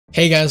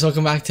Hey guys,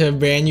 welcome back to a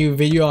brand new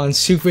video on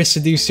Super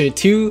Seducer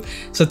 2.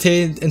 So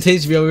in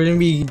today's video, we're going to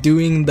be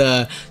doing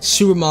the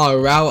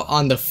supermodel route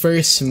on the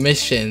first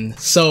mission.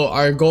 So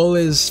our goal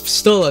is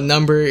still a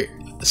number,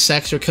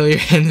 sex, or kill your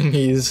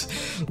enemies.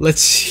 Let's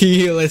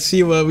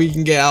see what we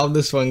can get out of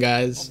this one,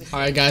 guys.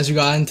 Alright guys, we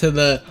got into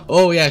the,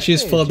 oh yeah,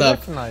 she's pulled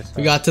up.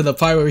 We got to the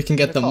part where we can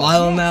get the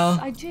model now.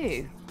 I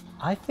do.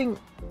 I think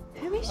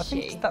I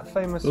think it's that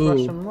famous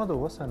Russian model.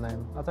 What's her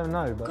name? I don't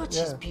know, but God,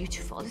 yeah. she's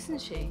beautiful,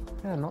 isn't she?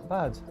 Yeah, not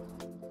bad.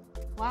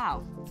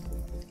 Wow.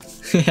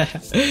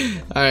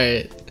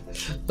 Alright,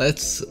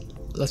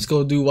 let's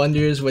go do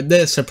wonders with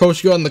this.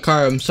 Approach girl in the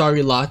car. I'm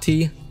sorry,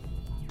 Lottie.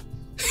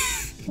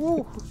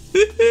 You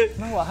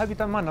know what? I hope you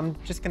don't mind. I'm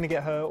just going to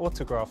get her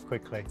autograph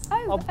quickly.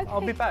 Oh, okay. I'll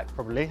be back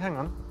probably. Hang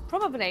on.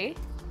 Probably.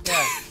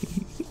 Yeah.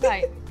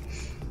 Right.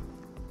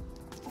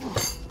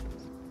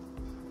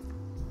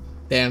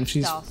 Damn,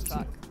 she's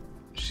Starstruck.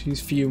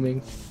 she's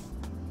fuming.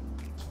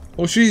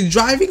 Oh, she's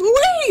driving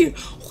away.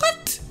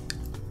 What?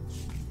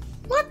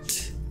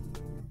 What?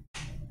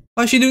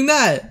 Why is she doing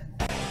that?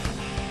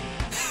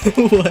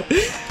 What?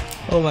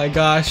 Oh my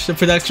gosh, the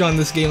production on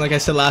this game, like I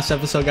said last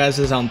episode, guys,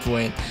 is on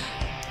point.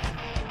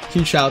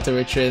 Huge shout out to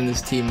Richard and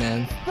his team,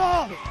 man.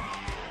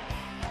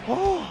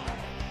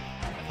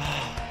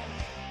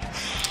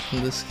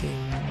 This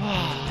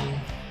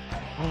game.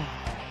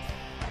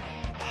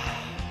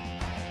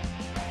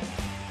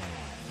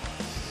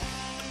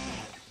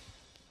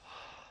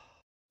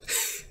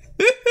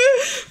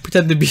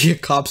 Pretend to be a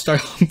cop,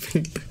 start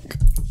humping the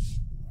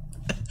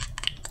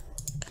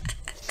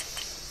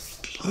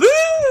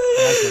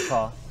That's the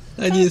car.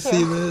 How do you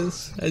see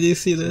this? How do you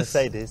see this?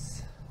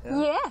 Mercedes.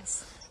 Yeah.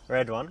 Yes,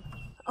 Red one.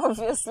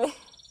 obviously.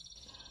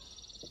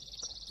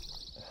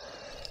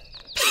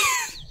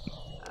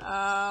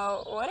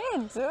 What are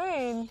you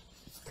doing?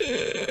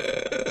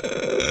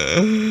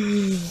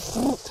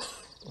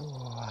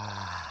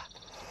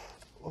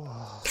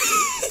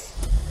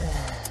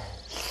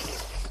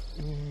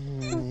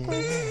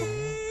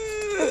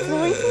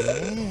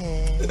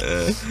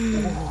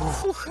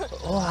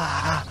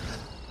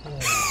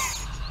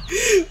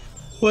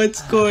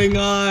 What's going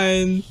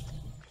on?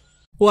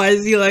 Why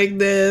is he like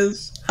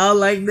this? How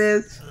like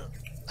this?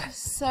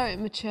 So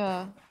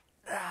immature.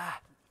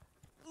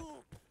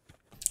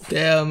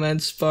 Damn, man,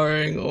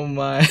 sparring. Oh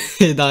my.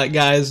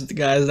 guys,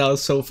 that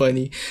was so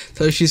funny.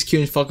 So she's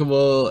cute and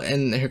fuckable,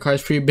 and her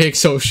car's pretty big,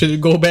 so should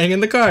go bang in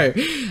the car.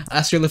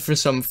 Ask her to look for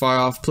some far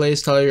off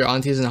place. Tell her your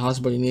auntie's in the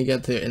hospital. You need to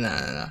get to.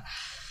 Nah.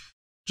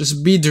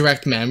 Just be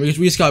direct, man. We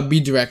just gotta be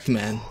direct,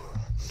 man.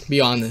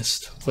 Be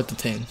honest with the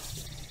thing.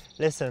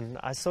 Listen,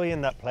 I saw you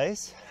in that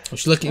place. Oh,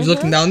 she's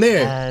looking down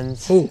there. And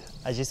Ooh.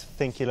 I just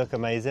think you look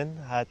amazing.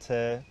 I had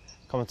to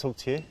come and talk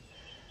to you.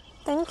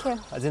 Thank you.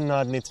 I didn't know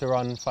I'd need to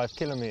run 5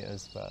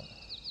 kilometers, but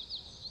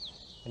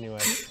anyway,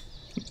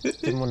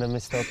 didn't want to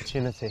miss the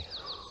opportunity.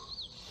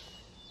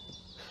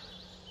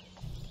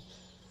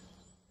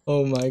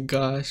 Oh my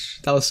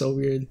gosh, that was so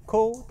weird.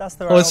 Cool, that's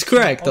the Oh, right it's option.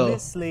 correct, though.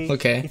 Obviously,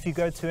 Okay. if you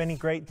go to any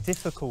great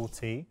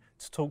difficulty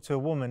to talk to a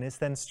woman, it's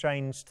then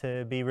strange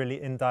to be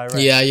really indirect.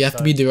 Yeah, you have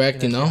to be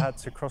direct, you know? If you had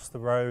to cross the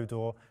road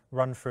or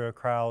run through a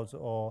crowd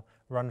or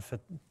run for,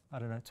 I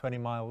don't know, 20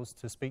 miles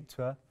to speak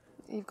to her.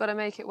 You've got to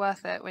make it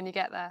worth it when you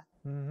get there.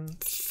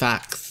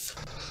 Facts.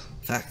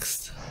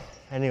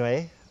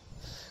 Anyway,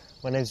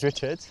 my name's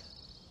Richard.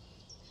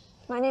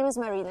 My name is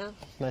Marina.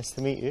 Nice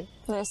to meet you.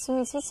 Nice to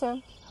meet you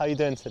too. How are you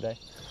doing today?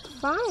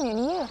 Fine, and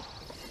you?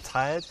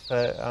 Tired,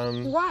 but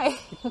Why?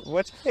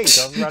 what do you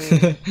think? I've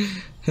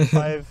run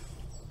 5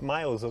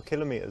 miles or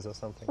kilometers or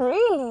something.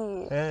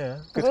 Really? Yeah.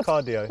 Good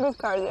cardio. Good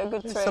cardio,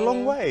 good training. It's a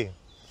long way.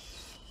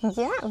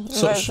 Yeah.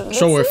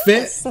 So we're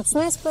fit? It's a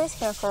nice place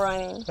here for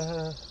running.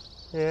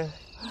 Yeah.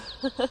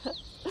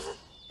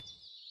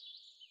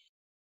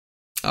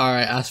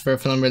 Alright, ask for her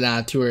phone number,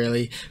 not too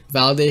early.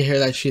 Validate her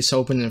that she's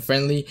open and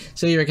friendly.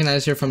 So you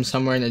recognize her from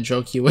somewhere in a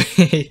jokey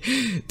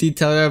way.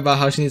 Detail her about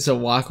how she needs to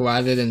walk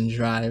rather than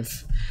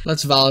drive.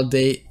 Let's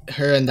validate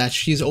her and that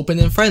she's open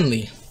and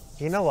friendly.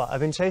 You know what? I've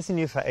been chasing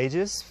you for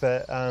ages,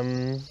 but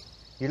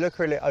you look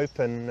really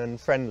open and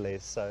friendly,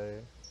 so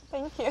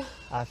Thank you.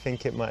 I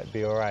think it might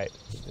be all right.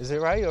 Is it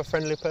right? You're a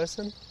friendly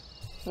person?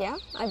 Yeah,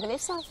 I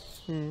believe so.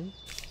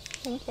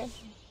 Thank you.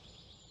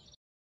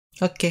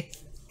 Okay.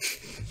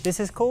 This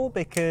is cool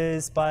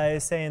because by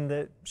saying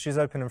that she's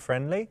open and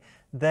friendly,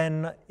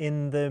 then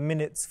in the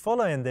minutes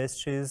following this,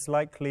 she's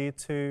likely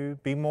to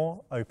be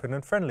more open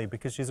and friendly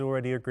because she's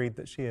already agreed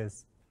that she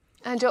is.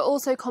 And you're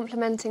also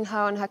complimenting her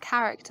on her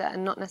character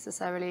and not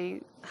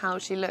necessarily how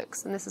she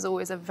looks. And this is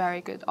always a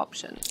very good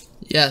option.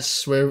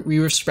 Yes, we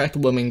respect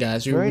women,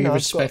 guys. We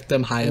respect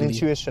them An highly.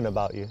 intuition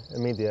about you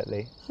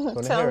immediately. You want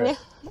to Tell hear me.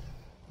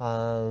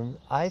 it?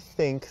 I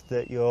think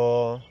that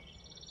you're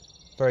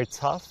very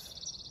tough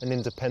and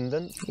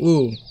independent.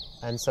 Ooh.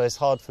 And so it's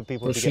hard for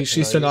people to get to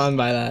She's know turned you. on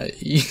by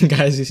that. You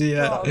guys, you see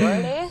that? Oh,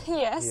 really?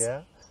 Yes.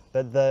 Yeah.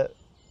 But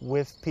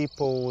with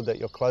people that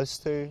you're close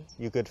to,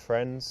 your good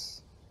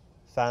friends,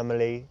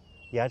 family,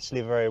 you're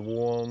actually very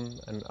warm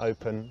and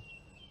open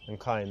and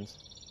kind.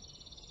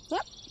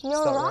 Yep,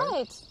 you're that right.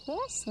 right?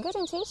 Yes, good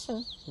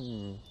intuition.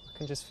 I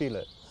can just feel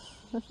it.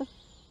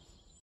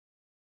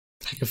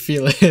 I can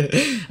feel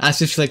it.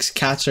 Ask if she likes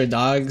cats or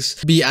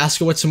dogs. B, ask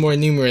her what's more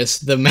numerous,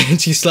 the man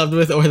she slept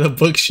with or the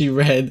book she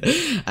read.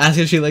 Ask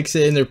if she likes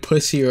it in her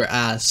pussy or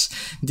ass.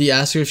 D,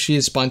 ask her if she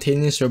is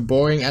spontaneous or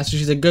boring. Ask her if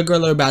she's a good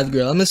girl or a bad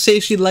girl. I'm gonna say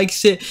if she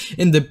likes it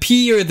in the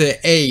P or the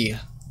A.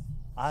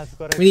 I've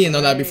got We need to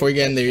know that before you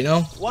get in there, you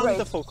know?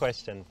 Wonderful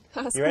question.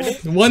 You ready?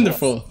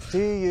 Wonderful. Do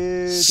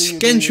you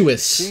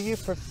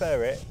Scrumptious.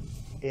 prefer it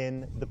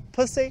in the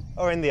pussy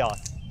or in the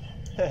ass?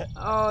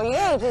 Oh,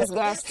 you're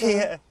disgusting.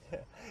 Yeah.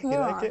 You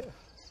like it?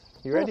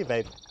 You ready,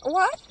 babe?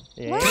 What?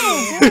 Yeah.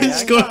 Wow,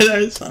 Let's go ahead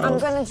I'm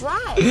ourselves. gonna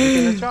drive.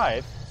 You gonna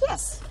drive?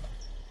 Yes.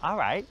 All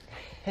right.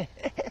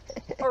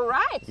 All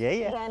right.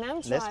 Yeah. Then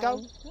I'm Let's go.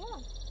 driving. Yeah.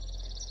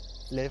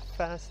 Live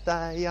fast,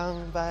 die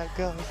young, bad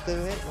girls do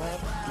it well.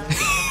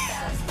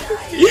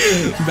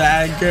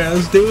 Bad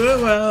girls do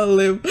it well.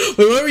 Live. Wait,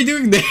 what are we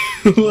doing there?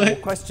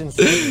 What? Questions,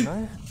 you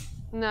know?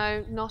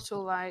 No, not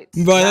all right.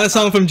 Bro, that's a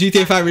song from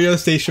GTA 5 radio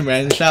station,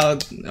 man. Shout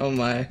out. Oh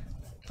my.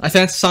 I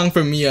think that's a song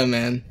from Mia,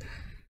 man.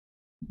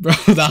 Bro,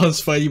 that was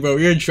funny, bro.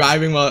 We were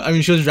driving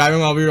while, she was driving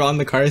while we were on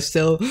the car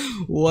still.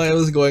 What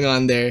was going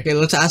on there? Okay,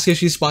 let's ask if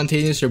she's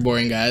spontaneous or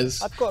boring,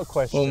 guys. I've got a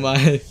question. Oh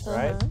my.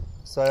 Right?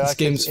 So This I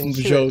can game's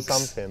intuit jokes.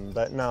 something,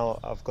 but now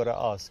I've got to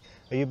ask.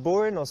 Are you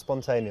boring or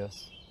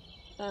spontaneous?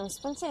 I'm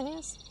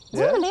spontaneous. Do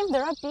Yeah? you believe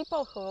there are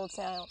people who will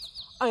tell,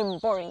 I'm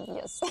boring,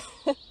 yes.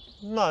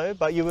 No,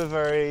 but you were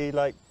very,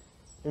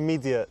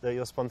 immediate that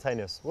you're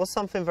spontaneous. What's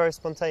something very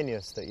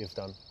spontaneous that you've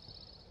done?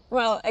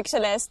 Well,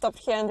 actually, I stopped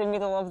here in the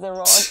middle of the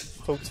road.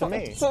 Talk to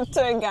me.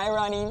 to a guy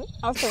running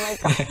after my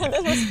car.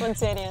 That was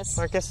spontaneous.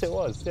 I guess it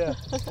was, yeah.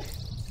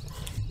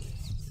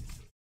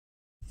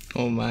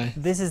 Oh my.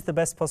 This is the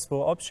best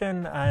possible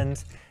option,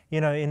 and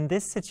in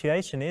this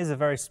situation, it is a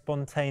very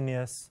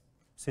spontaneous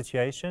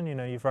situation.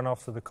 You've run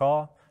off to the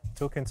car,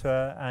 talking to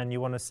her, and you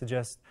want to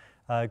suggest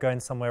going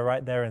somewhere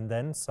right there and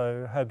then.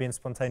 So her being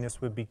spontaneous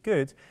would be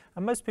good,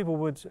 and most people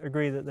would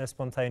agree that they're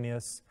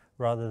spontaneous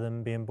rather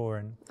than being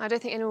boring. I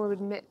don't think anyone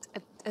would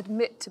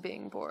admit to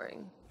being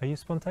boring. Are you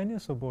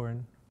spontaneous or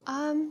boring?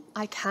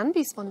 I can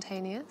be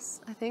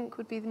spontaneous, I think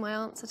would be my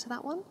answer to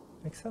that one.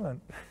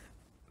 Excellent.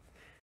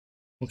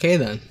 Okay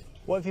then.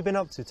 What have you been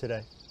up to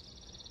today?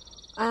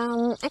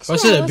 Actually,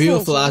 What's it, I a was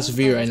beautiful in ass gym,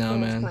 view I right now,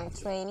 finished man. My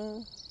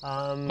training.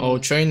 Oh,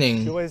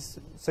 training.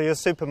 So you're a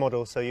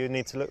supermodel, so you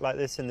need to look like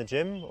this in the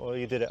gym, or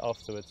you did it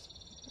afterwards?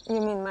 You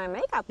mean my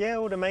makeup? Yeah,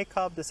 all the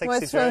makeup, the sexy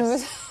What's wrong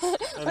dress.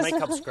 with... And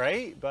makeup's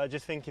great, but I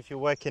just think if you're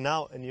working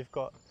out and you've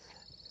got...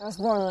 I was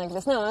born like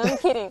this. No, I'm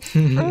kidding.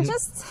 I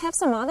just have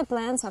some other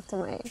plans after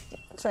my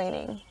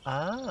training.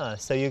 Ah,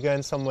 so you're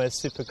going somewhere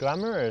super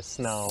glamorous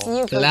now.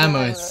 Super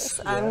Glamorous.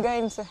 I'm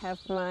going to have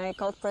my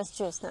cold pressed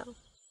juice now.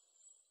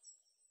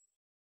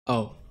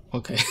 Oh,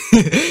 okay.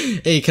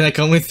 Hey, can I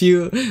come with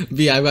you?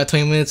 B, I've got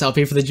 20 minutes. I'll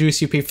pay for the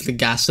juice. You pay for the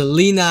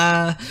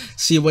gasolina.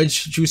 See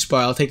which juice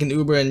bar. I'll take an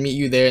Uber and meet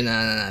you there.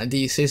 Nah.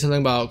 D, say something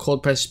about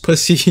cold pressed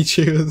pussy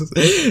juice.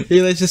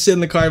 B, let's just sit in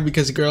the car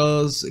because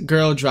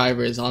girl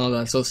drivers. I don't know what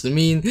that's supposed to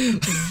mean.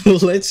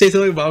 Let's say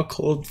something about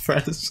cold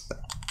pressed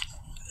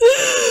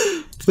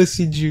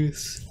pussy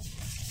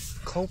juice.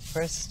 Cold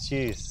pressed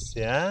juice,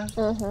 yeah?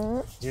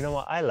 Mm-hmm. You know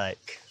what I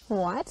like?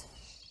 What?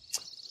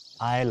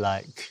 I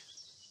like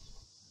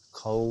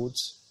cold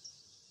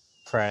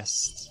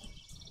pressed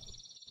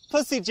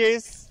pussy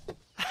juice.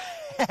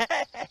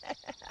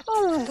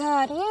 Oh my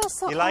god, you're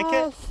so You like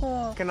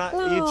awful. it?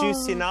 Are you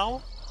juicy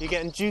now? You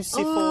getting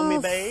juicy for me,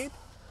 babe?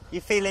 You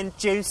feeling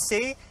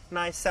juicy?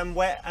 Nice and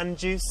wet and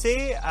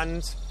juicy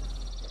and...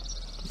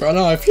 Bro,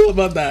 no, I feel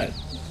about that.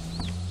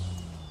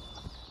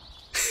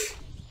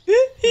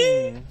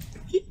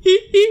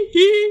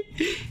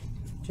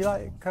 Do you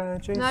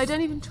like juice? No,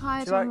 don't even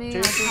try it Do you on like me.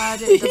 juice? I've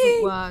heard it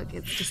doesn't work.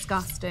 It's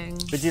disgusting.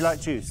 But do you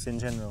like juice in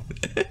general?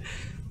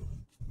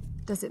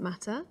 Does it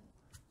matter?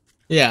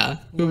 Yeah,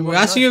 we're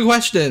asking you a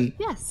question.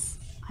 Yes,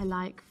 I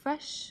like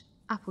fresh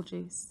apple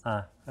juice.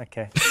 Ah,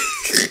 okay.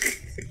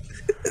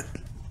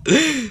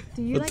 Do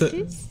you like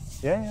juice?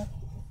 Yeah.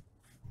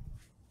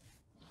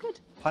 Good.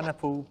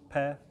 Pineapple,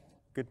 pear,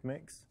 good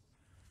mix.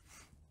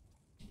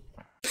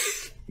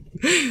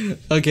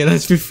 Okay,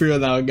 let's be real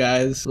now,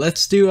 guys.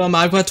 Let's do,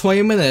 I've got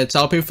 20 minutes.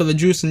 I'll pay for the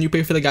juice and you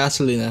pay for the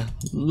gasolina.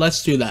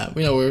 Let's do that.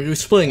 We're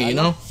splitting it, you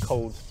know?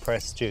 Cold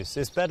pressed juice.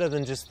 It's better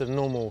than just the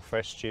normal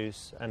fresh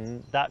juice,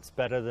 and that's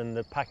better than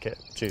the packet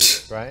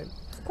juice, right?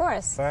 Of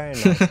course. Very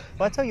nice.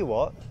 But I tell you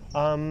what,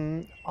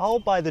 I'll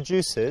buy the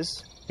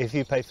juices if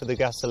you pay for the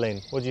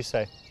gasoline. What do you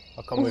say?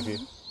 I'll come with you.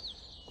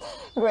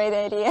 Great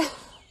idea.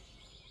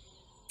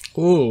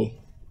 Ooh.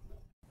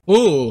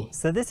 Ooh.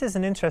 So this is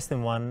an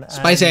interesting one.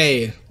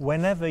 Spicy.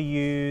 Whenever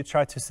you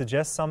try to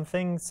suggest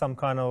something, some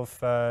kind of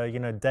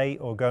date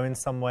or going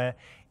somewhere,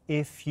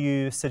 if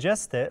you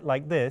suggest it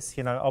like this,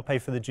 I'll pay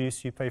for the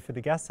juice, you pay for the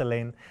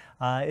gasoline,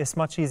 it's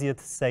much easier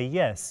to say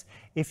yes.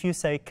 If you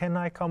say, can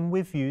I come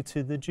with you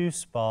to the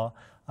juice bar,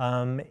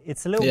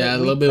 It's a little Yeah, bit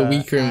a little bit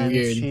weaker and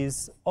weird.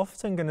 She's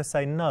often going to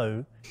say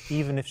no,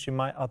 even if she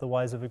might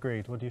otherwise have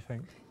agreed. What do you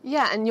think?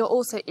 Yeah, and you're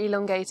also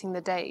elongating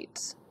the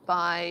date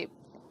by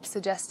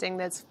suggesting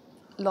there's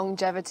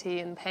longevity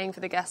and paying for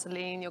the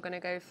gasoline. You're going to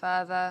go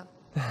further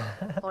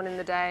on in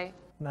the day.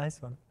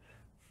 Nice one.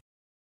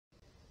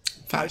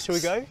 Facts. Shall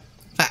we go?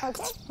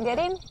 Okay, get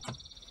in.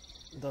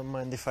 Don't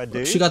mind if I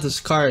do. She got this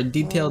car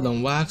detailed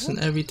on wax and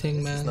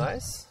everything, man.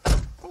 Nice.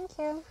 Thank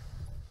you.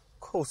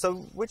 Cool. So,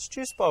 which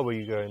juice bar were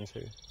you going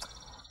to?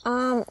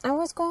 I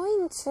was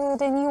going to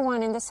the new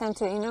one in the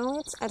center. You know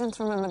it? I don't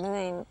remember the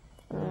name.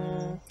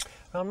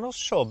 I'm not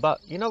sure, but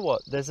you know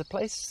what? There's a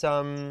place,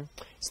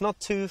 it's not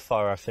too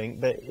far, I think,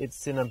 but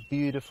it's in a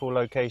beautiful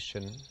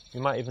location.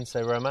 You might even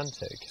say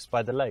romantic. It's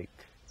by the lake.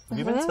 Have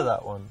you been to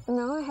that one?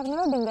 No, I have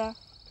never been there.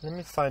 Let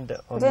me find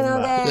it on Do you the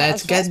know map. the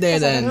Let's address? get there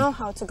Because I then. don't know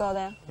how to go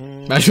there.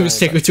 Imagine we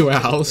take her to her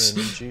house.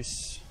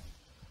 Juice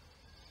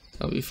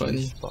That'll be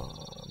funny. bar,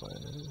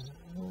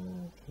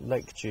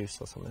 lake juice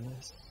or something.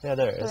 Yeah,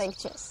 there it is. Like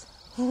juice.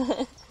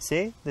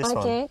 See? This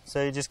Okay. one.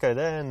 So you just go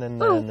there and then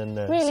there and then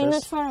there. Really, So not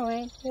it's- far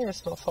away. Yeah,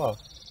 it's not far.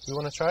 You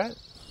want to try it?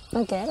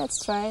 Okay,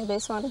 let's try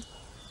this one.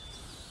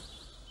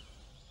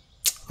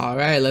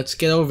 Alright, let's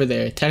get over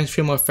there. Text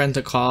your friend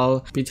to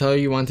call. We tell her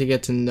you want to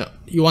get to know.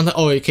 You want to.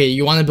 Oh, okay.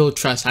 You want to build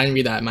trust. I didn't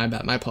read that. My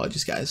bad. My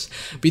apologies, guys.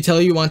 We tell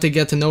you want to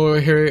get to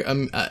know her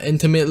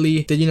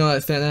intimately. Did you know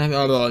that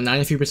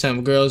 93%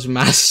 of girls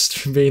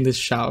masturbate in the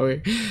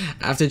shower?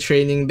 After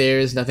training, there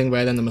is nothing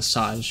better than a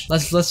massage.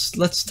 Let's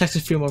text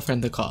a female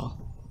friend to call.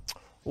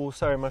 Oh,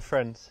 sorry, my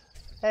friend.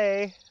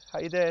 Hey, how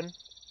you doing?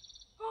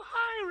 Oh,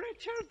 hi,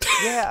 Richard.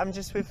 Yeah, I'm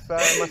just with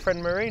my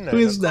friend Marina. Who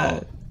in is the car.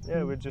 that?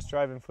 Yeah, we're just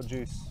driving for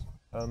juice.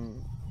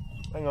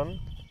 Hang on.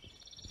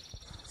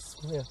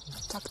 Yeah.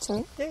 Talk to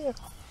me. Yeah.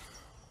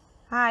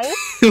 Hi.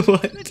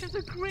 What? Richard's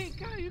a great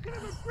guy. You're going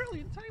to have a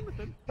brilliant time with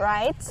him.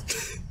 Right.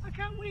 I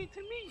can't wait to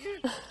meet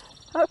you.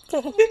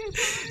 Okay.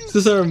 Is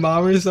this our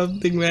mom or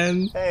something,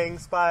 man?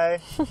 Thanks,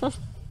 bye.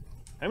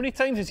 How many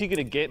times is he going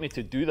to get me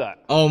to do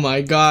that? Oh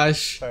my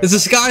gosh. It's a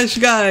Scottish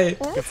guy.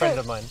 Good friend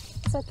of mine.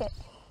 It's okay.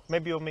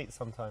 Maybe you'll meet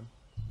sometime.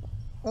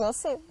 We'll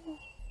see.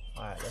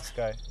 Alright, let's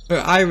go. Or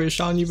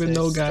Irish. I don't even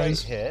So know, straight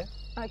guys. here,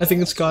 Okay. I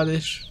think it's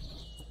Scottish.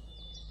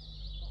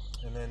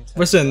 and then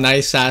What's a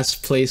nice ass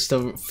place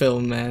to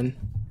film, man?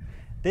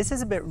 This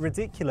is a bit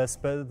ridiculous,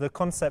 but the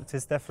concept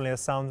is definitely a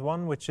sound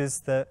one, which is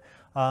that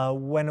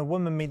when a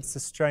woman meets a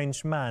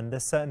strange man,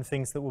 there's certain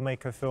things that will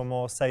make her feel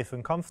more safe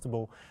and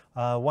comfortable.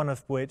 One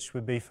of which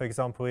would be, for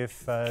example,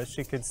 if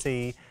she could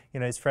see,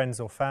 his friends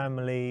or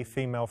family,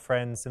 female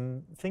friends,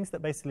 and things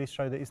that basically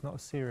show that he's not a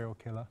serial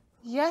killer.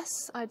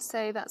 Yes, I'd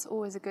say that's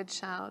always a good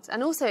shout.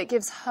 And also it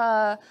gives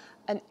her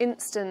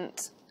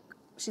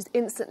she's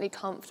instantly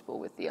comfortable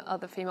with the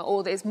other female,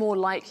 or it's more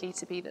likely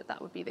to be that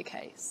that would be the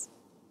case.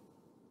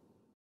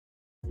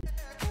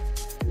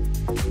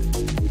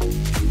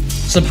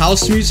 Some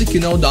house music,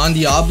 Don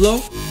Diablo?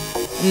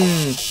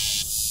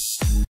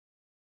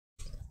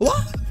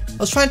 What? I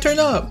was trying to turn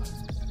up.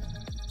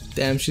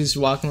 Damn, she's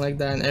walking like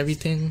that and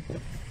everything.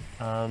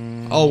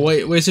 Oh,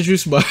 wait, where's the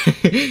juice bar?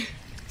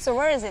 So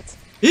where is it?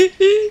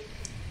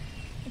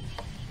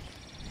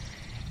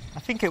 I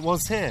think it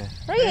was here.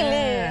 Really?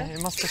 Yeah,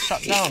 it must have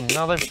shut down.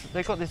 Now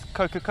they've got this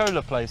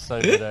Coca-Cola place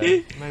over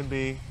there.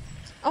 Maybe.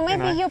 Or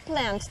maybe know. you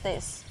planned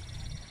this.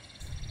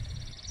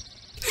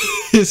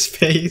 His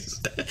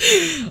face.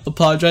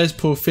 Apologize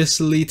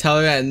profusely. Tell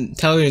her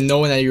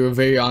no, and that you were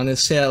very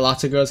honest. Say that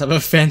lots of girls have a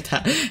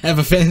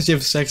fantasy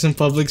of sex in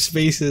public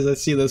spaces.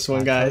 Let's see this one,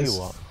 I'll guys.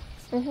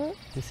 tell you what.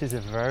 This is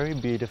a very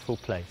beautiful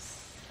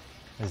place,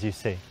 as you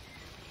see.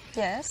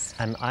 Yes.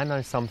 And I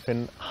know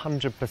something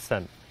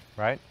 100%,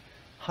 right?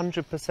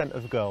 100%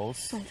 of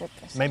girls,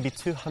 100%. maybe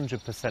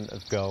 200%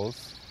 of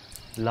girls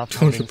love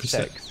having 200%.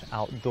 sex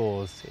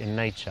outdoors in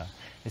nature,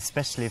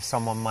 especially if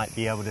someone might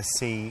be able to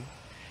see.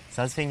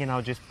 So I was thinking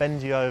I'll just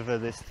bend you over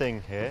this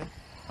thing here,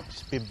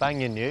 just be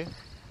banging you,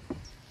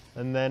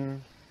 and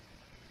then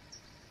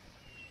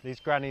these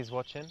grannies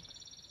watching,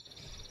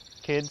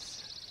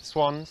 kids,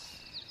 swans.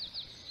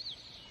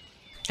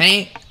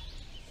 Hey.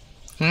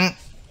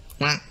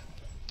 Where'd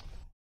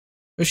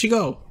she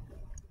go?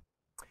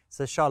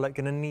 So Charlotte,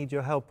 going to need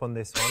your help on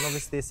this one.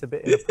 Obviously it's a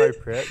bit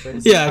inappropriate, but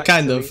it's Yeah,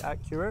 kind of. factually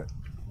accurate.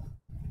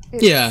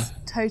 It's Yeah.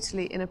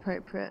 totally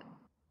inappropriate.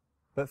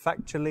 But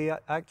factually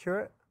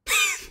accurate?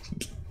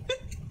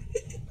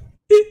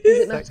 Does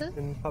it Sex matter?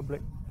 in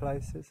public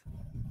places.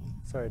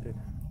 Sorry, dude.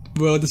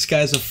 Bro, this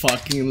guy's a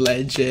fucking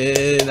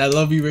legend. I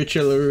love you,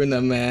 Richard La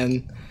Ruina,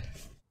 man.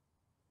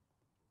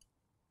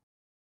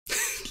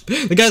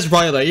 The guy's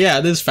probably like, yeah,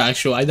 this is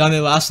factual. I done it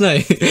last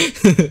night.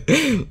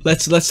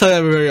 let's tell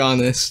that we're very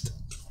honest.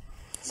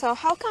 So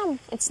how come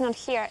it's not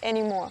here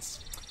anymore?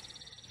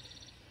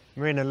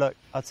 Marina, look,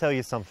 I'll tell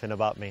you something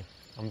about me.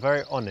 I'm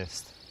very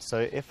honest. So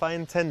if I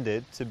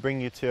intended to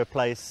bring you to a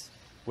place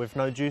with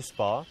no juice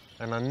bar,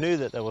 and I knew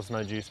that there was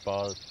no juice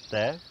bar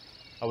there,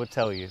 I would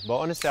tell you. But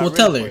honestly, We'll I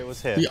tell really her. thought it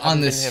was here. Be I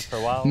haven't been honest. here for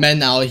a while.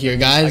 Men out here, I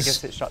guys.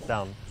 guess it shut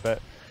down.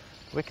 But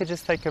we could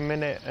just take a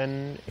minute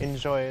and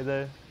enjoy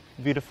the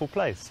beautiful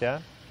place, yeah?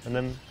 And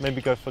then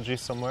maybe go for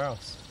juice somewhere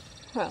else.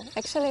 Well,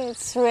 actually,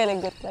 it's a really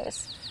good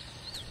place.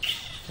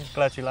 I'm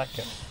glad you like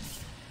it.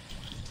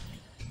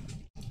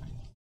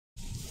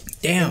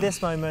 Damn. In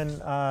this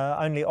moment,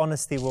 only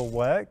honesty will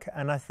work,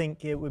 and I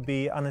think it would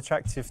be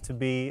unattractive to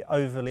be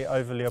overly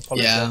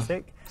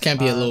apologetic. Yeah. Can't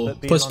be a little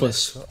but being puss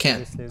honest, puss.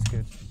 Can't. obviously is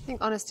good. I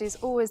think honesty is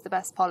always the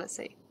best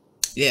policy.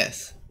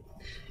 Yes.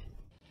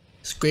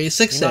 It's great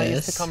You know, I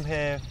used to success. come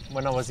here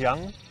when I was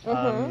young,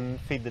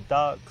 feed the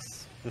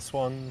ducks, the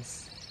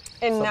swans.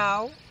 And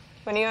now,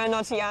 when you are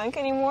not young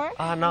anymore,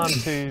 Now I'm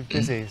too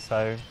busy,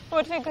 so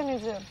what are we gonna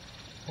do?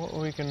 what are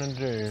we gonna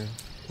do?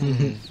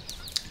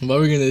 What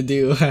we're gonna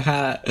do?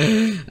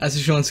 Ask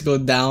if she wants to go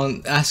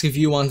down. Ask if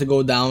you want to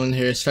go down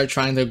here. Start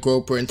trying to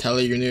grope her and tell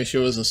her you knew she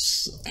was a.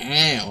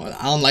 Damn,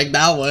 I don't like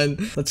that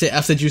one. Let's say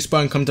F the juice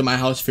bar and come to my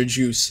house for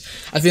juice.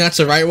 I think that's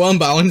the right one,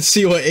 but I want to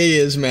see what A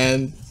is,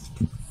 man.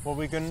 What are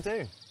we gonna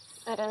do?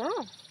 I don't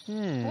know.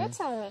 You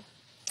tell me.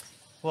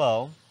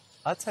 Well,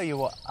 I'll tell you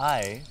what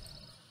I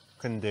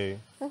can do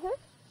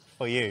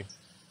for you.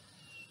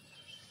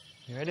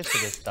 You ready for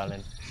this,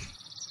 darling?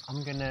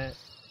 I'm gonna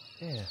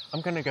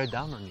go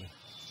down on you.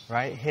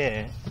 Right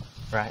here,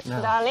 right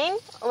now. Darling,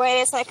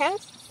 wait a second.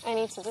 I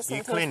need to do something.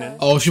 You cleaning?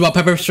 Oh, she bought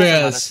pepper Doesn't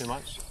matter sprayers. too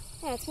much.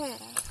 Yeah, it's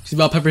matter. She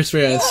bought pepper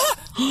sprayers.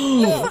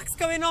 What's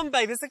going on,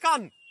 babe? It's a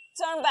gun.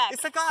 Turn back.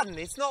 It's a garden.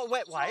 It's not a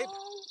wet wipe.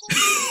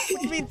 What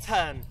do you mean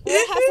turn?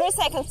 You have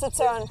 3 seconds to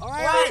turn. All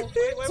right.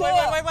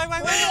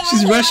 Wait.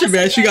 She's rushing,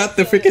 man. She got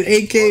the freaking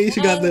AK.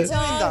 She got And the.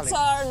 don't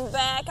turn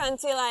back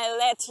until I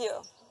let you.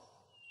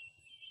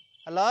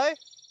 Hello?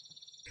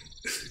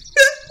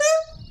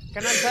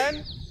 Can I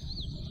turn?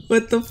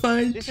 What the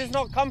fuck? This is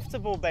not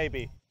comfortable,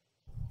 baby.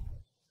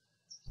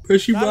 Bro,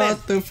 she Darling,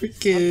 brought the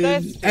freaking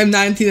I'm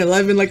thirsty.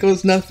 M1911 like it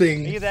was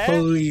nothing. Are you there?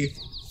 Holy.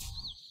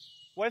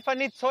 What if I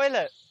need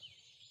toilet?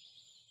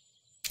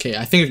 Okay,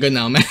 I think we're good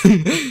now, man.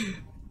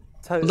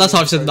 Well, that's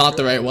obviously not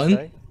the right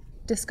one.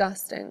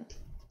 Disgusting.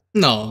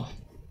 No.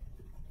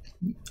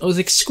 It was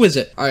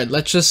exquisite. Alright,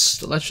 let's just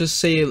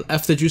say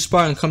F the juice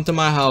bar and come to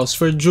my house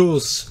for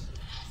juice.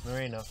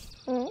 Marina,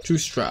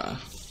 Juice straw.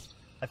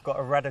 I've got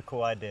a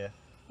radical idea.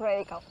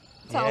 Radical.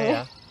 Tell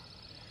me.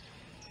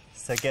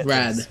 So get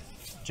Rad. this.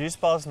 Juice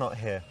bar's not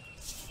here.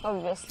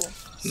 Obviously.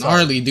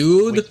 Gnarly, We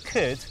dude.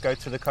 could go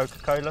to the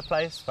Coca-Cola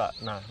place, but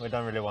no, we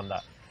don't really want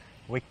that.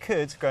 We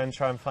could go and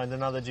try and find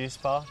another juice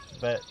bar,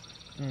 but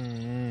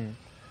I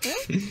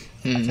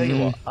tell you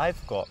what,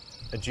 I've got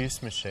a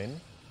juice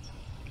machine.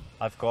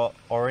 I've got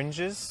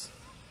oranges,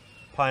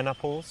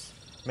 pineapples,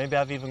 maybe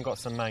I've even got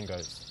some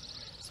mangoes.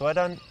 So why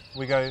don't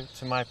we go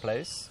to my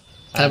place?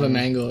 Type of and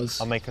mangoes.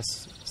 I'll make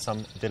us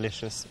some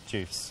delicious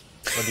juice.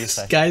 What do you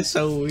say? This guy's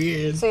so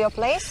weird. So your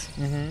place?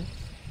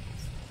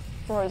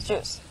 Or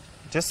juice?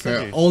 Just the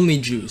For juice. only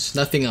juice,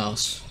 nothing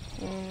else.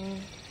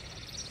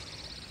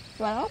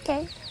 Well,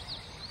 okay.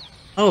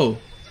 Oh,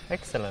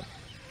 Excellent.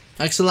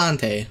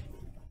 excellente.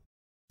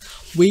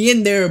 We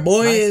in there, Nice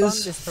one.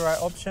 boys. It's the right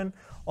option.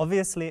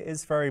 Obviously, it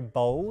is very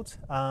bold,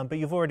 but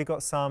you've already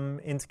got some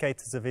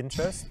indicators of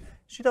interest.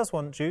 She does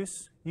want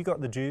juice. You got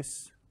the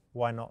juice.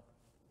 Why not?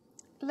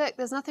 Look,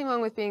 there's nothing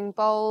wrong with being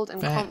bold and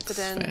Facts,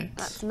 confident. facts.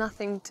 That's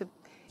nothing to,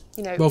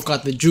 you know, Both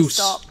got the juice.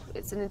 stop.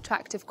 It's an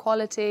attractive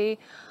quality.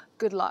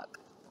 Good luck.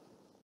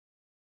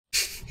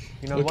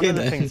 You know, one Okay, of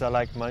the then. things I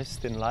like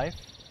most in life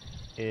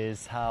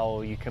is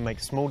how you can make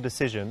small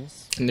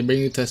decisions And they bring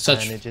you to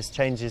such. and it just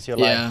changes your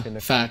Yeah, life in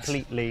a facts.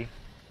 completely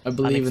I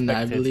believe in that. I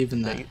unexpected, believe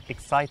in that.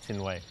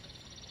 exciting way.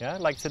 Yeah,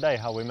 like today,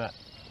 how we met.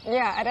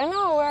 Yeah, I don't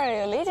know where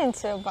you're leading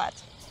to, but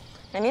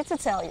I need to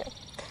tell you.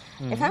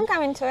 If I'm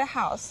coming to a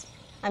house,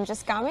 I'm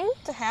just coming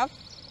to have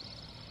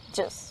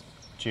juice,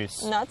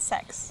 Juice, not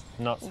sex.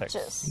 not sex.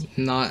 Juice.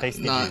 Not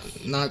Tasty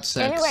not sex.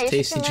 Anyway, you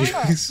Tasty should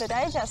remember juice. that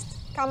I just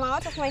come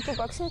out of my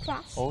kickboxing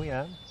class. Oh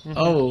yeah.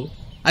 Oh,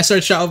 I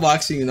started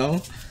shadowboxing, you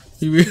know?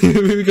 We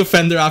can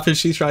offend her after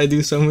she try to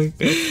do something.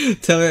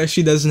 Tell her if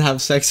she doesn't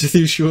have sex with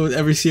you, she won't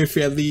ever see her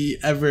family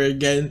ever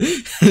again.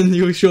 And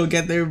she'll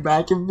get their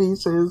back in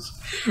pieces.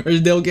 Or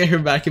they'll get her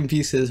back in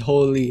pieces.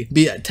 Holy.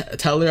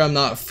 Tell her I'm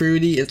not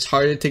fruity. It's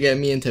harder to get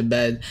me into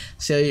bed.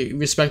 Say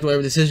respect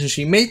whatever decision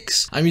she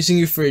makes. I'm using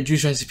you for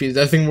juice recipes.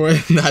 Nothing more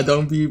than that.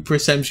 Don't be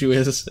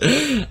presumptuous.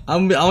 I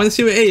want to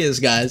see what A is,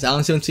 guys. I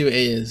want to see what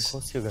A Of is.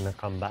 course you're gonna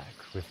come back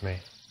with me.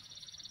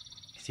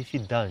 Because if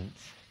you don't,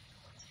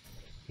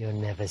 you'll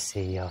never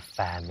see your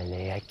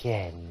family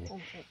again.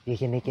 You're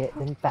gonna get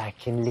them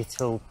back in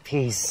little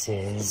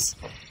pieces,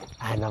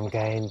 and I'm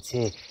going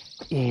to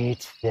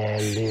eat their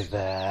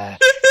liver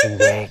and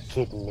their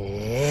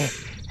kidney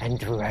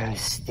and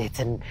roast it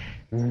and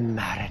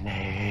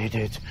marinate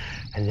it,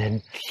 and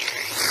then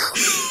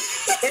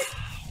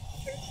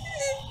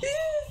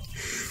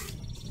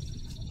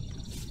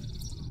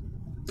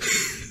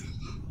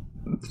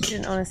You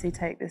didn't honestly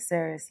take this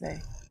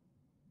seriously.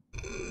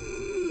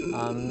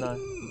 no.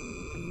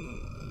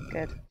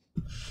 Good.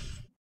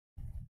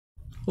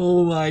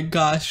 Oh my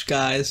gosh,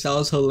 guys, that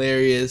was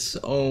hilarious.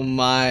 Oh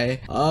my.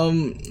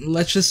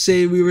 Let's just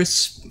say we were,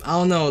 I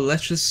don't know,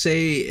 let's just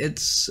say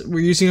we're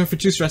using her for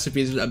juice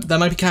recipes. That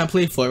might be kind of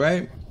playful,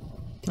 right?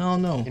 I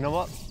don't know. You know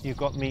what? You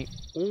got me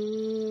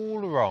all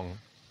wrong.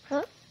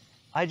 Huh?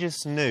 I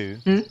just knew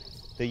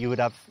that you would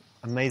have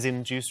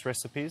amazing juice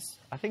recipes.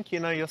 I think you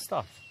know your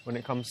stuff when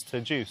it comes to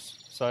juice.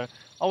 So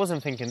I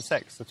wasn't thinking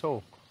sex at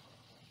all.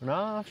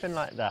 Nothing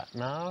like that.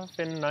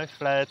 Nothing, no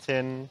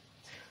flirting,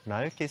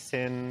 no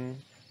kissing,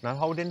 no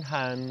holding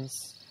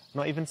hands,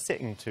 not even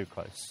sitting too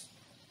close.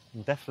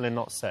 Definitely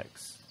not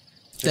sex.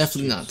 Just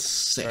Definitely juice. not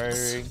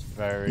sex.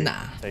 Very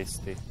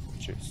tasty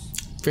juice.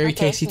 Very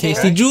Okay, tasty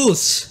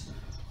juice.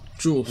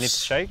 Need to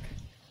shake?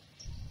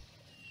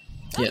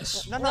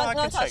 Yes. No, I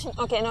No can shake. touching.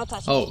 Okay, no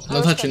touching. Oh,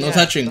 no touching, no Yeah,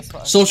 touching. that's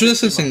what I- Social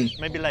distancing.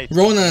 Maybe later.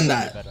 Rona and Maybe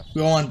that. better.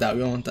 We don't want that.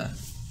 We don't want that.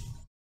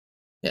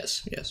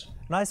 Yes.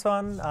 Nice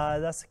one.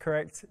 That's the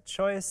correct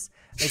choice.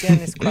 Again,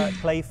 it's quite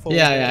playful.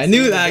 Yeah, I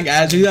knew that,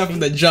 guys. We knew that from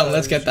the jump.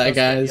 Let's get that, She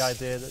does guys.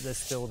 The idea that there's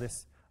still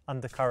this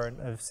undercurrent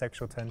of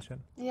sexual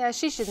tension. Yeah,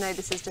 she should know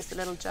this is just a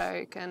little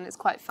joke and it's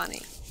quite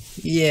funny.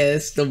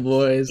 Yes, the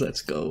boys.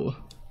 Let's go.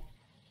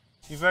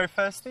 You very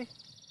thirsty?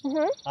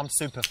 I'm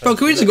super thirsty. Bro,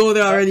 can we just go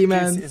there already, That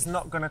man? juice is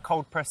not gonna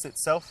cold press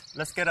itself.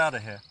 Let's get out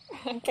of here.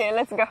 Okay,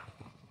 let's go.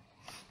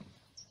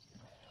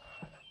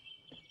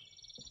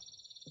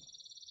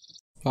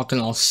 Walking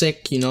all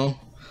sick, you know.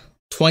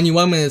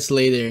 21 minutes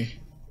later.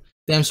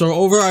 Damn, so we're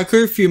over our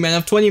curfew, man,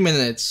 of 20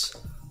 minutes.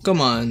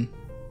 Come on.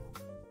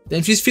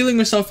 Damn, she's feeling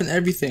herself and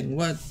everything.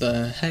 What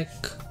the heck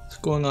is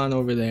going on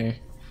over there?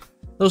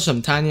 Those are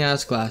some tiny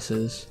ass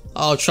glasses.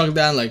 I'll chuck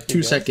down like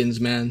 2 seconds,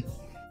 man.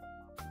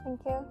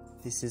 Thank you.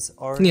 This is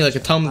I orange. need like a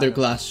tumbler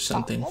glass or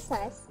something. That's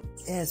nice.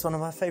 Yeah, it's one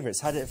of my favorites.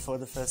 Had it for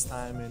the first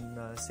time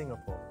in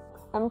Singapore.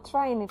 I'm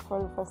trying it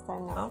for the first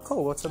time now. Oh,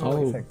 cool. What do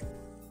you think?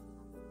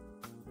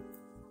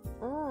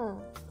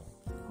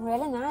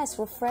 Really nice,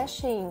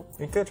 refreshing.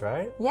 You're good,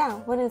 right? Yeah,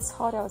 when it's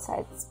hot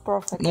outside, it's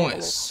perfect.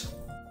 Nice.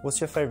 What's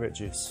your favorite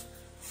juice?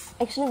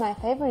 Actually, my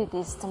favorite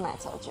is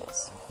tomato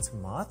juice.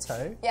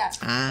 Tomato? Yeah.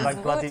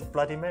 Like Good.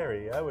 Bloody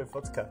Mary, yeah, with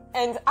vodka.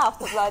 And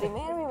after Bloody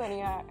Mary, when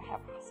you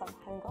have some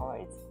hangover,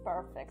 it's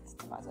perfect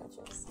tomato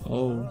juice.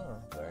 Oh.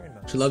 Very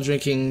nice. She loves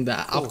drinking the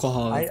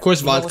alcohol. Of I-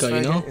 course, you know what's vodka,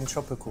 very you know? good? In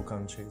tropical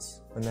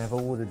countries, when they have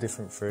all the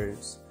different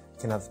fruits,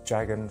 you can have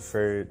dragon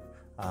fruit,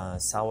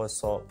 sour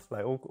sop,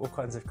 like all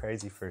kinds of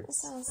crazy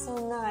fruits. Sounds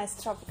so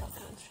nice, tropical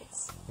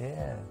countries.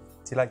 Yeah.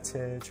 Do you like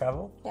to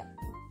travel? Yeah.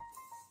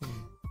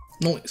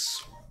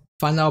 Nice.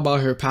 Find out about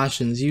her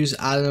passions. Use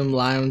Adam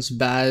Lyon's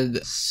bad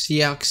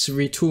Siak's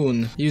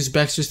retune. Use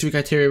Baxter's 3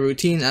 criteria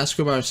routine. Ask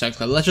her about her sex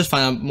life. Let's just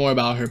find out more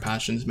about her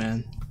passions,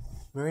 man.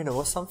 Marina,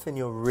 what's something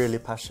you're really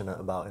passionate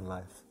about in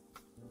life?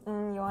 You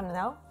want to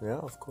know? Yeah,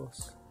 of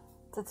course.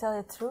 To tell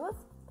you the truth,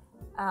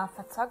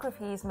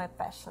 photography is my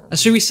passion. I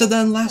sure we said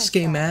that in last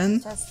game, man.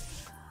 It's just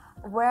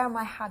where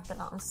my heart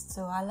belongs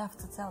to. I love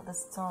to tell the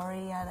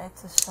story. I like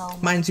to show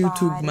Mine's my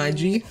YouTube, body my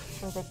G.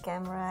 with the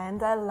camera,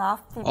 and I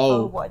love people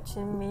Oh.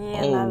 watching me,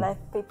 and I Oh. love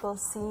people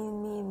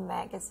seeing me in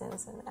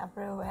magazines and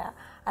everywhere.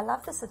 I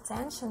love this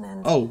attention,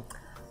 and Oh,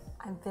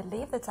 I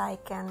believe that I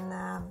can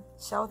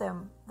show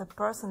them the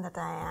person that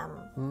I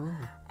am,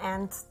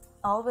 and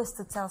always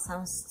to tell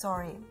some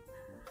story.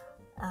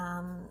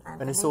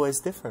 And it's always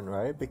different,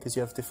 right? Because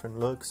you have different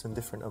looks and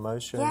different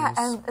emotions. Yeah,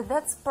 and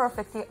that's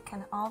perfect. You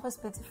can always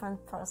be a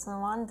different person.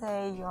 One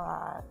day you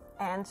are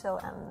angel,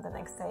 and the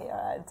next day you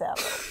are a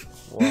devil.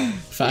 Wow. You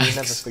Facts.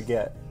 never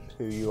forget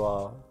who you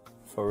are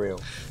for real.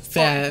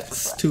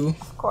 facts too.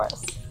 Of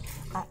course,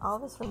 I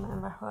always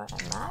remember who am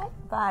I.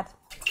 But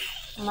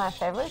my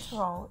favorite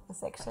role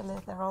is actually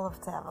the role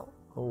of devil.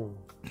 Oh.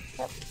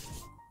 Yep.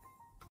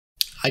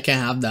 I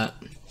can't have that.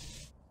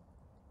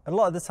 A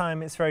lot of the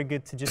time, it's very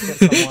good to just get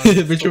someone.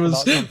 to Richard talk was-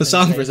 about something the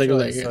song they for a second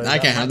was enjoy. like, So I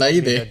can't have might that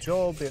not be either. a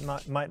job, it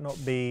might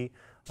not be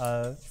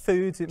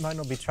food, it might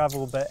not be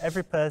travel, but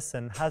every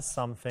person has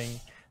something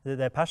that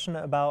they're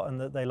passionate about and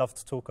that they love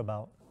to talk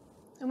about.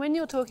 And when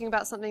you're talking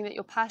about something that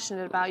you're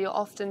passionate about, you're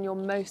often your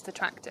most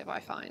attractive, I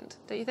find.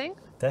 Don't you think?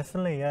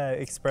 Definitely, yeah,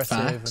 expressive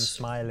and Facts.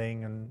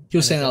 smiling and. He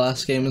was saying that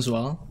last game as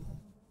well.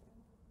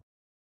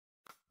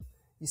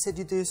 You said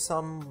you do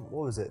some,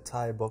 what was it,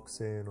 Thai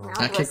boxing or? Now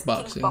Ah, it was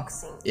kickboxing.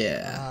 kickboxing.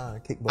 Yeah,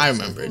 Kickboxing. I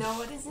remembered. You know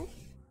what is it?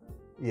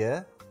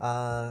 Yeah,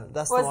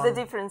 that's What's the the one.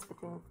 difference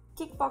between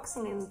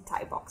kickboxing and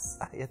Thai box?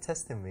 You're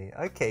testing me.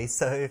 Okay,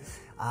 so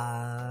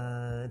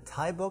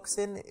Thai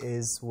boxing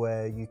is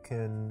where you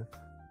can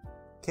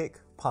kick,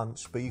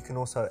 punch, but you can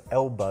also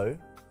elbow.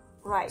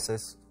 Right. So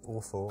it's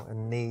awful,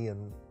 and knee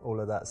and all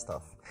of that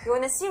stuff. You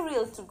want to see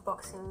real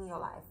kickboxing in your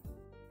life?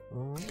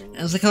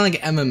 It's like kind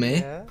of like MMA.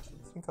 Yeah,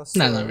 I think I'll Nah, see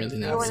not it. really.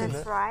 You No, want I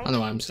to try? don't know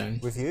what I'm saying.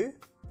 With you?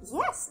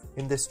 Yes.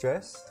 In this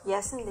dress?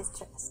 Yes, in this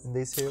dress. In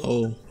these heels?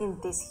 Oh, In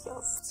these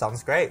heels.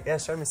 Sounds great. Yeah,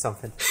 show me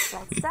something.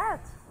 Let's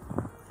start.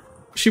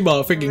 she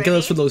ball freaking kill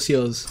us for those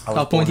heels. I was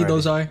How pointy born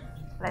those ready. are.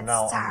 Let's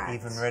Now start. I'm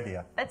even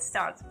readier. Let's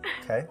start.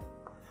 Okay.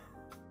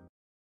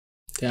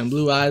 Damn,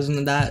 blue eyes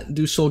and that.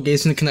 Do soul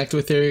gazing to connect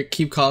with her.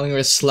 Keep calling her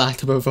a slack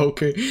to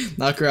provoke her.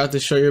 Knock her out to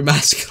show your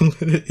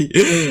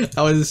masculinity.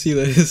 I want to see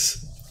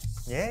this.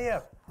 Yeah.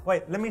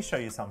 Wait, let me show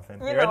you something.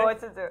 You You know ready? what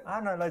to do. I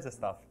know loads of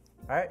stuff.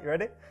 All right, you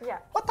ready? Yeah.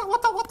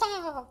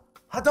 Wata.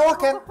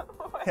 Hadouken.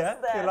 Yeah, do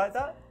you that? like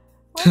that?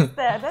 What's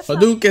that? That's not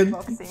Hadouken.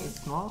 boxing.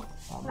 It's not.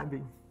 Oh,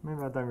 maybe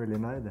I don't really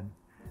know then.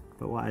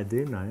 But what I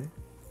do know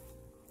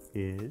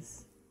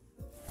is.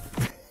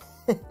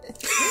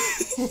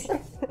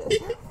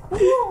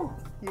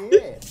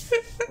 Yeah.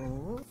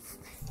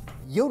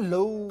 You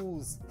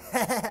lose.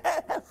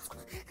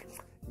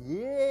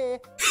 Yeah.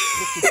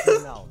 Look at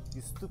you now,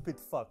 you stupid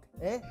fuck.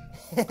 Eh?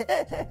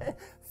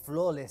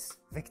 Flawless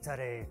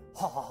victory.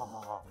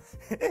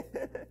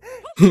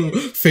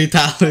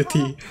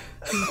 Fatality.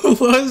 What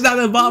was that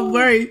about,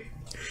 Murray?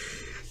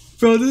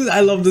 Bro,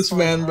 I love this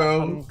man,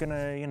 bro. I'm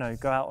gonna,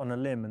 go out on a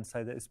limb and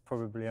say that it's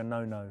probably a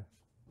no-no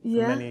for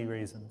Yeah. many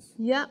reasons.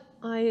 Yeah,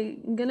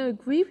 I'm going to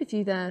agree with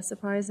you there,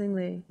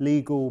 surprisingly.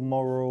 Legal,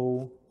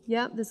 moral,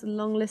 Yeah, there's a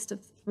long list of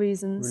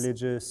reasons.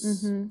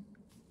 religious.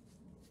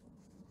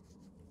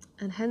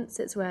 And hence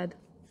it's red.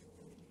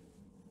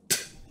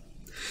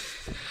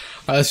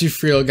 Alright, let's be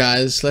real,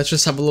 guys. Let's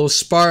just have a little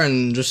spar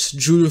and just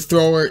judo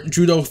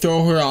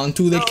throw her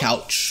onto the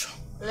couch.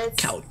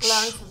 Let's Couch.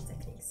 learn some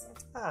techniques.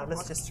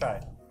 Let's just try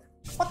it.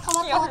 You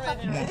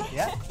already ready?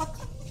 Yeah?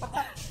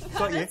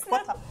 Got you. That's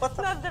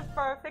not the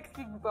perfect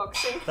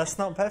kickboxing. That's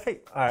not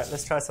perfect. All right,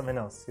 let's try something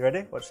else. You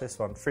ready? Watch this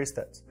one. 3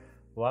 steps.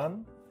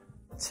 1,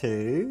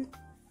 2,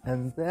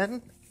 and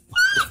then.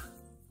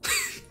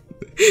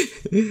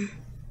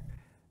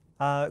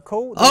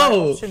 Cool. The right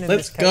option in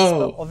let's this case,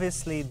 go. But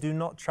obviously, do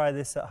not try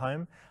this at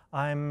home.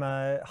 I'm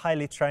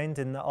highly trained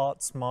in the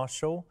arts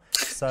martial,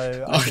 so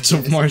I can Arts do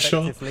of this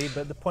martial. effectively.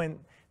 But the point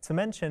to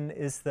mention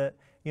is that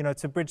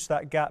to bridge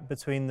that gap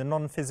between the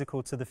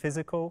non-physical to the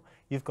physical,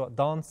 you've got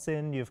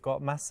dancing, you've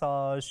got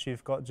massage,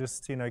 you've got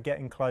just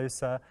getting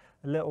closer,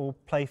 a little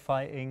play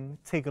fighting,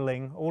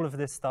 tickling. All of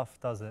this stuff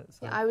does it.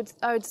 So. Yeah,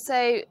 I would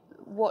say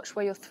watch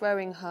where you're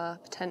throwing her,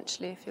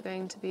 potentially, if you're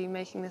going to be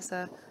making this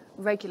a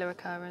regular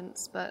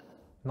occurrence, but...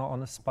 Not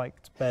on a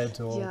spiked bed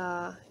or.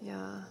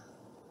 Yeah.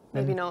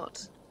 Maybe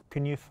not.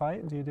 Can you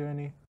fight? Do you do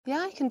any? Yeah,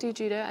 I can do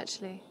judo,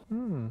 actually.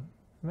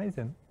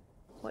 Amazing.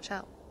 Watch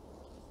out.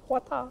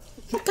 What the?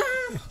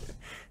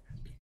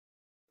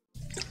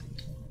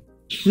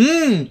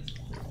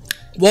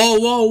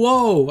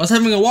 Whoa. I was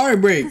having a water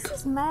break. This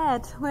is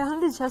mad. We're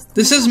only just.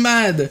 This is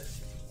mad.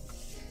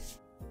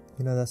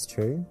 That's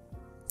true.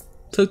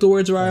 Took the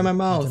words right out of my I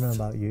mouth. don't know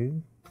about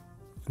you,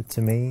 but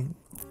to me,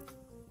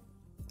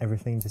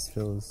 everything just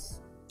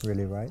feels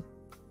really right.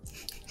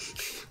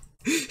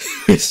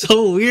 It's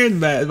so weird,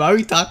 man. Why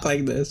we talk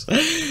like this?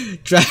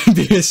 Trying to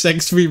be a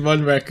sex-free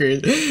one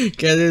record.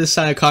 Get her to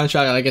sign a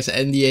contract, like it's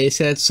NDA.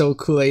 Say it's so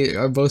cool. They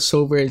are both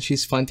sober and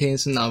she's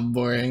spontaneous and not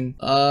boring.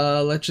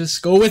 Let's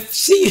just go with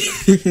C.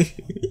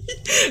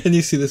 And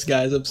you see this,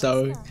 guys. I'm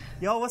sorry.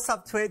 Yo, what's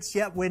up, Twitch?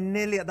 Yep, we're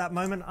nearly at that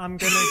moment. I'm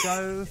gonna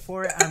go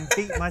for it and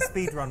beat my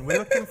speed run. We're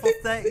looking for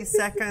 30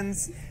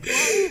 seconds.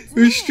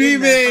 We're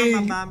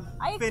streaming.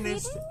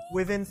 Finished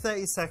within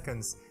 30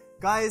 seconds.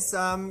 Guys,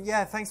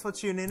 yeah, thanks for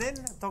tuning in.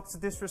 Dr.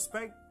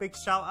 Disrespect, big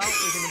shout out.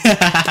 We're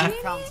gonna be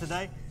on count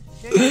today.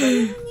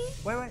 Yeah.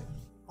 Wait.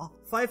 Oh,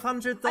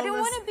 $500. I don't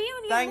want to be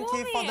on your Thank you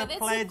movie. for the That's a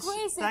pledge.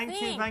 crazy Thank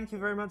thing. you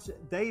very much.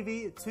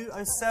 Davey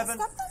 207.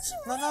 Stop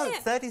touching No, me.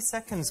 30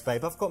 seconds,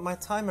 babe. I've got my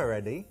timer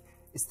ready.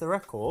 It's the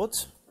record.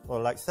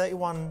 Well, like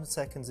 31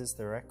 seconds is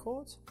the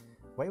record.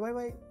 Wait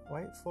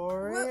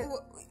for it.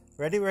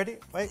 Ready?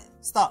 Wait,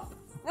 stop.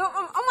 No,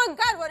 oh my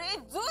God, what are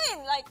you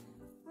doing? Like,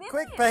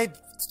 Quick, babe.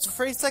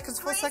 3 seconds,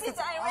 4 Crazy seconds.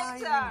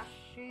 director. Ah,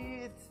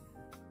 shit.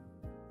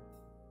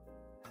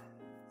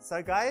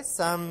 So, guys,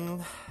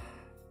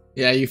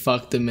 Yeah, you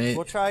fucked him, mate.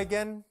 we'll try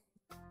again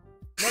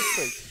next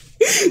week.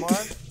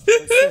 Tomorrow.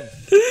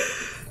 Soon.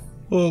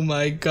 Oh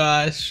my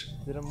gosh.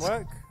 Didn't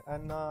work,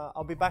 and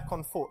I'll be back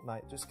on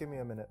Fortnite. Just give me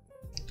a minute.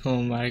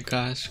 Oh my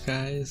gosh,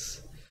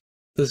 guys.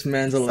 This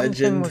man's a Something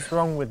legend. was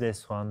wrong with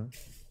this one.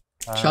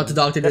 Shout out to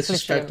Dr. Definitely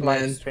Disrespect, shouldn't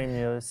man. Stream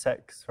your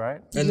sex,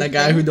 right? And that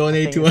guy who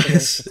donated to I think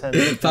us it's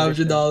against the terms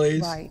and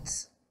 $500. Right.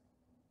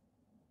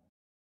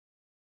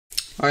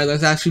 Alright,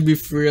 let's actually be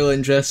for real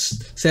and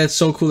just say it's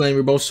so cool and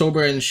we're both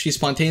sober and she's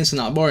spontaneous and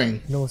not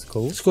boring. You know what's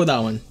cool? Let's go that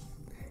one.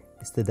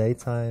 It's the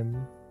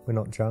daytime. We're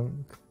not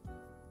drunk,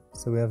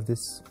 so we have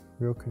this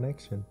real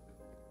connection.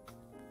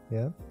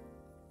 Yeah.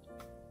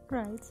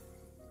 Right.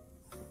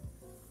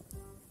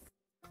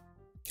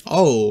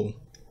 Oh,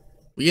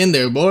 we in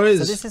there, boys.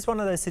 So this is one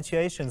of those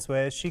situations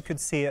where she could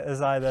see it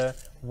as either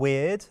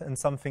weird and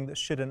something that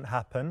shouldn't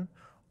happen,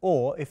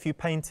 or if you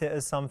paint it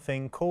as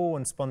something cool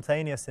and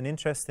spontaneous and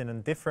interesting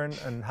and different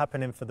and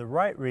happening for the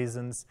right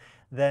reasons,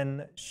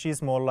 then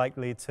she's more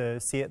likely to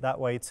see it that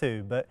way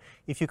too. But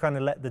if you kind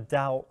of let the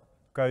doubt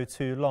go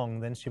too long,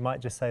 then she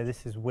might just say,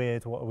 this is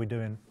weird, what are we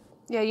doing?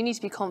 Yeah, you need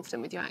to be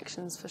confident with your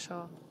actions, for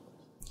sure.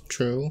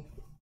 True.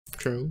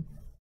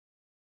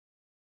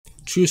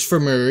 Choose for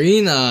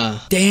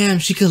Marina. Damn,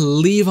 she could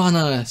leave on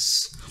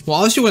us. Well,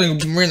 obviously we're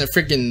gonna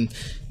freaking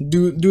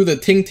do the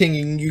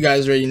Ting you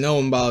guys already know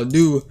about.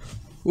 Do,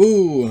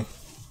 ooh,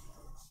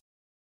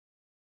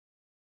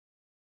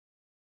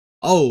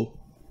 oh.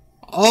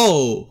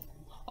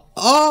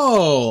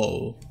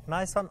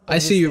 Nice one. I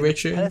see you,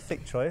 Obviously, Richard.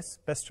 Perfect choice.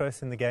 Best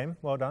choice in the game.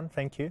 Well done.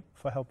 Thank you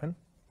for helping.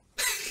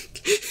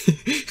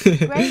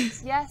 Great,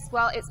 yes.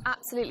 Well, it's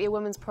absolutely a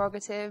woman's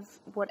prerogative.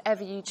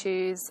 Whatever you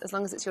choose, as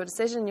long as it's your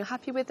decision and you're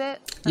happy with it.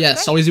 Yes,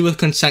 great. always do with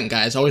consent,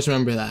 guys. Always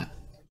remember that.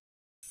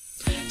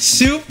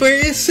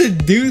 Super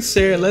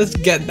Seducer, let's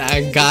get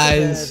that,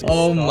 guys.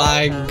 Oh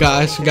my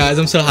gosh, guys,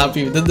 I'm so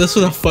happy. This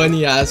was a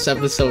funny ass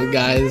episode,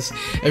 guys.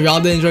 If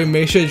y'all did enjoy,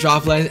 make sure to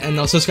drop a like and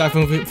also subscribe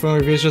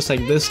for videos just like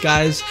this,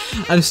 guys.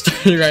 I'm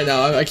starting right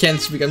now. I can't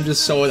speak. I'm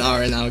just so out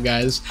right now,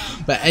 guys.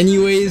 But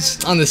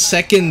anyways, on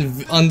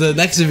the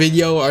next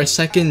video, our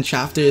second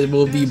chapter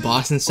will be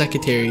boss and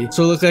secretary.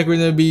 So it looks like we're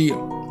gonna be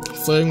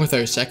flirting with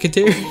our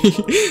secretary.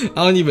 I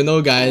don't even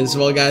know, guys.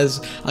 Well,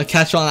 guys, I'll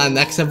catch you on that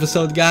next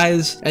episode,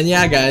 guys. And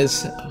yeah,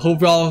 guys,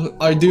 hope y'all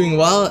are doing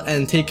well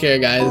and take care,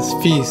 guys.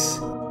 Peace.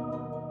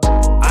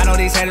 I know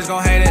these haters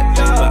gon' hate it,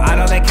 but I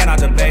know they cannot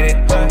debate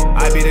it.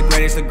 I be the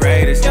greatest, the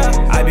greatest.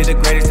 I be the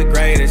greatest, the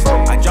greatest.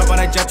 I jump on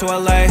a jet to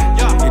LA.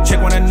 Your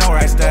chick wanna know where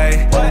I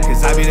stay,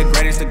 cause I be the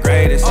greatest, the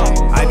greatest.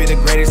 I be the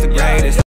greatest, the greatest.